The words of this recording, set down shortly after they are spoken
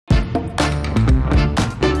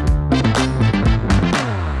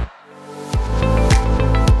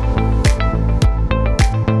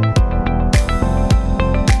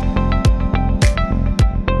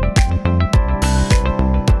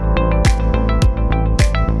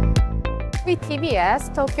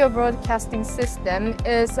TBS, Tokyo Broadcasting System,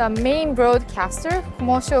 is a main broadcaster,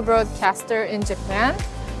 commercial broadcaster in Japan.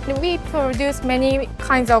 We produce many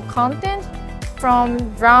kinds of content, from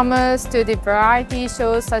dramas to the variety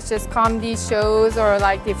shows such as comedy shows or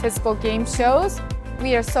like the physical game shows.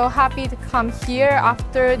 We are so happy to come here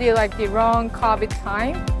after the long COVID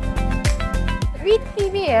time. We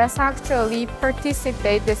TBS actually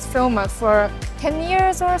participate this FILMART for 10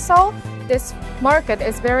 years or so. This market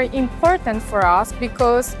is very important for us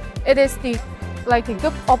because it is a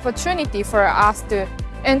good opportunity for us to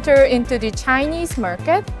enter into the Chinese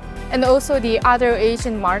market and also the other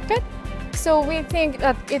Asian market. So we think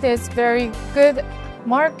that it is very good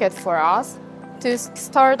market for us to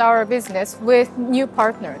start our business with new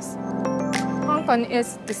partners. Hong Kong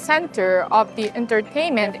is the center of the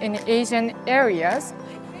entertainment in Asian areas.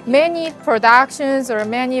 Many productions or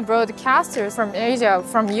many broadcasters from Asia,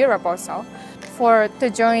 from Europe also, to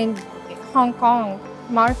join Hong Kong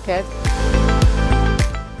market.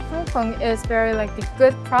 Hong Kong is very the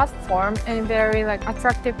good platform and very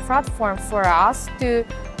attractive platform for us to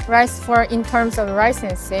rise for in terms of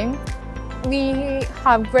licensing. We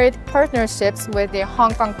have great partnerships with the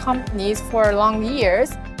Hong Kong companies for long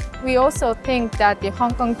years. We also think that the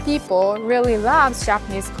Hong Kong people really love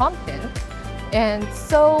Japanese content. And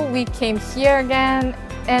so we came here again,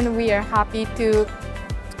 and we are happy to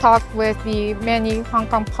talk with the many Hong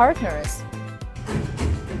Kong partners.